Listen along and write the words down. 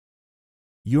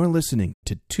You're listening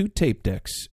to Two Tape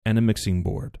Decks and a Mixing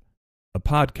Board, a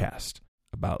podcast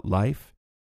about life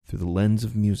through the lens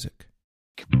of music.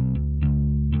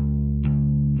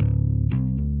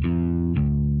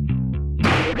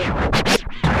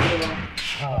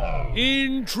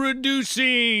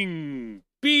 Introducing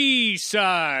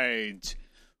B-Sides.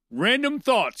 Random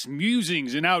thoughts,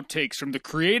 musings, and outtakes from the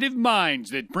creative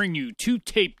minds that bring you two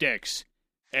tape decks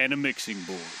and a mixing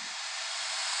board.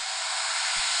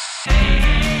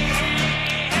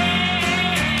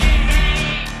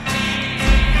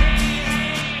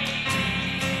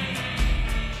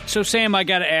 So, Sam, I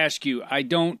got to ask you, I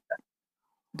don't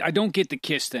get the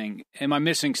Kiss thing. Am I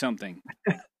missing something?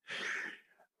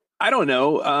 I don't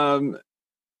know.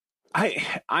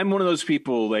 I'm one of those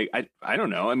people, like, I don't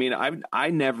know. I mean,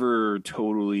 I never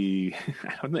totally,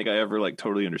 I don't think I ever like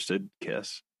totally understood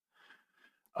Kiss.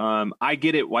 I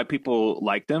get it why people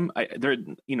like them. I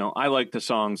like the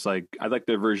songs, like I like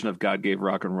the version of God Gave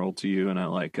Rock and Roll to You, and I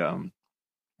like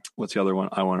what's the other one?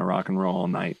 I Want to Rock and Roll All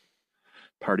Night,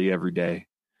 Party Every Day.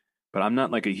 But I'm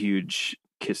not like a huge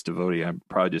Kiss devotee. I'm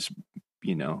probably just,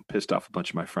 pissed off a bunch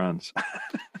of my friends.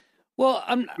 Well,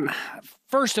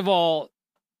 first of all,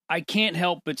 I can't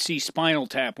help but see Spinal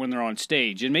Tap when they're on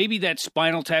stage, and maybe that's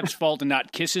Spinal Tap's fault and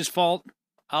not Kiss's fault.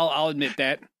 I'll admit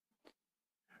that.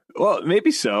 Well,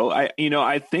 maybe so.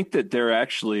 I think that they're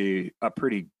actually a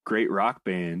pretty great rock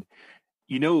band.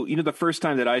 The first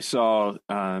time that I saw,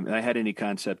 and I had any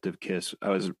concept of Kiss, I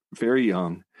was very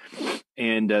young.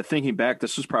 And thinking back,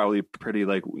 this was probably pretty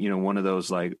one of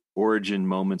those like origin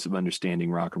moments of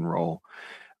understanding rock and roll.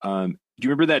 Do you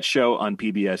remember that show on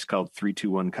PBS called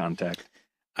 3-2-1 Contact?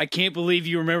 I can't believe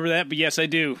you remember that, but yes, I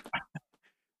do.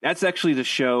 That's actually the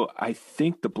show. I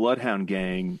think the Bloodhound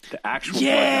Gang, the actual.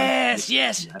 Yes.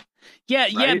 Yeah,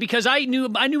 right? Yeah. Because I knew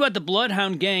about the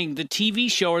Bloodhound Gang, the TV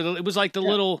show, or it was like the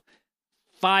little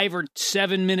 5 or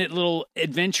 7 minute little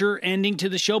adventure ending to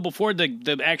the show before the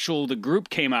group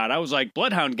came out. I was like,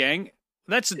 Bloodhound Gang.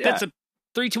 That's a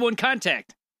 3-2-1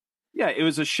 Contact. Yeah, it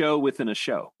was a show within a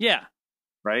show. Yeah.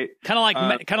 Right. Kind of like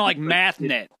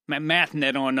MathNet.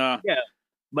 MathNet on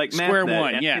like Square MathNet,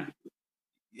 One. Yeah.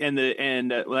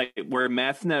 And like where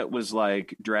MathNet was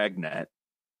like Dragnet,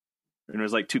 and it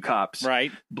was like two cops.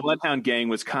 Right. Bloodhound Gang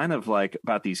was kind of like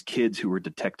about these kids who were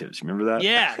detectives. Remember that?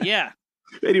 Yeah.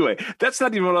 Anyway, that's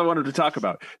not even what I wanted to talk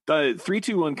about. The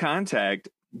 3-2-1 Contact,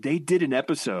 they did an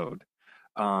episode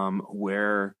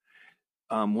where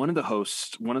one of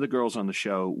the girls on the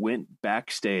show went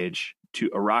backstage to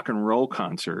a rock and roll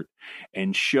concert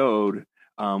and showed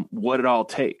what it all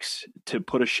takes to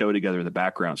put a show together in the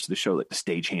background. So the show, like the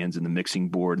stagehands and the mixing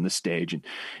board and the stage, and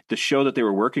the show that they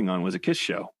were working on was a Kiss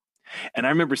show. And I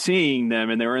remember seeing them,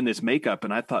 and they were in this makeup,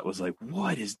 and I thought was like,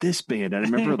 what is this band? And I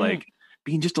remember like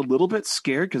being just a little bit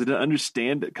scared because I didn't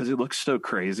understand it because it looks so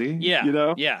crazy.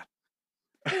 Yeah. Yeah.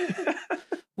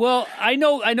 Well, I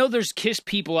know there's Kiss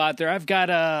people out there. I've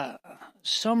got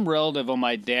some relative on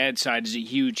my dad's side is a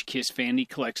huge Kiss fan. He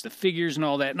collects the figures and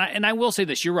all that. And I will say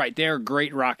this, you're right. They're a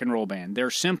great rock and roll band.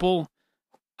 They're simple.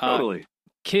 Totally.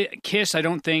 Kiss, I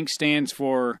don't think stands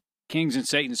for Kings and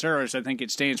Satan's Service. I think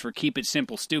it stands for Keep It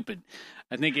Simple, Stupid.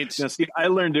 I think it's... Now, see, I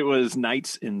learned it was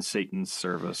Knights in Satan's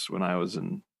Service when I was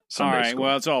in Sunday school.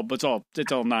 Well, it's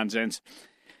all nonsense.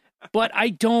 But I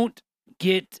don't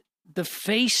get the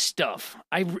face stuff.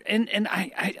 I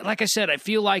like I said, I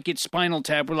feel like it's Spinal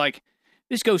Tap. We're like,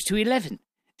 this goes to 11.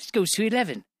 This goes to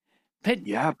 11. But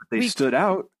they stood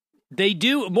out. They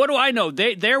do. What do I know?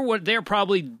 They're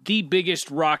probably the biggest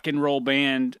rock and roll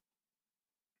band.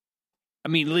 I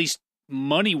mean, at least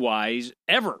money wise,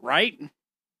 ever, right?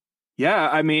 Yeah,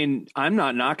 I mean, I'm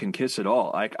not knocking Kiss at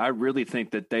all. I really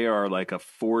think that they are like a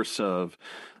force of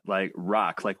like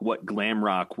rock, like what glam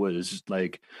rock was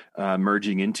like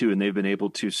merging into, and they've been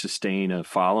able to sustain a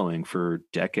following for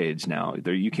decades now.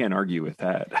 You can't argue with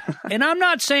that. And I'm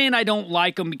not saying I don't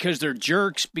like them because they're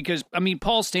jerks, because, I mean,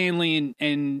 Paul Stanley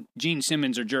and Gene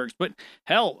Simmons are jerks, but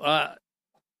hell, a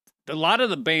lot of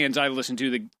the bands I listen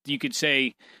to, you could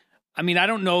say, I mean, I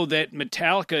don't know that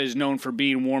Metallica is known for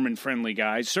being warm and friendly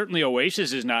guys. Certainly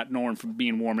Oasis is not known for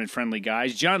being warm and friendly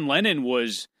guys. John Lennon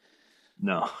was...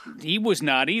 No. He was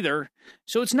not either.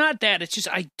 So it's not that. It's just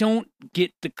I don't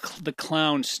get the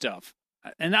clown stuff.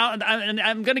 And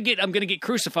I'm going to get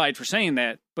crucified for saying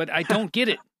that, but I don't get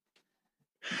it.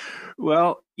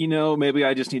 Well, maybe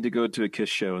I just need to go to a Kiss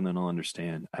show and then I'll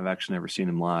understand. I've actually never seen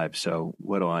them live, so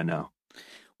what do I know?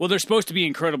 Well, they're supposed to be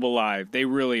incredible live. They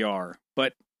really are.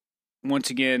 But once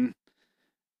again,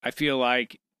 I feel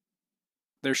like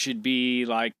there should be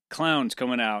like clowns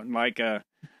coming out and like a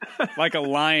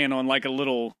lion on like a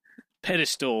little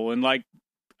pedestal and like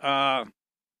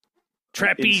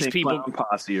trapeze Insane people. Clown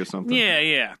Posse or something.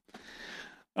 Yeah.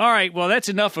 All right, well, that's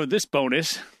enough of this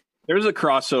bonus. There's a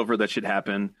crossover that should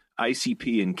happen.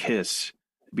 ICP and Kiss.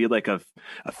 It'd be like a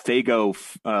Faygo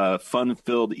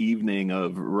fun-filled evening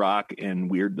of rock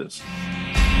and weirdness.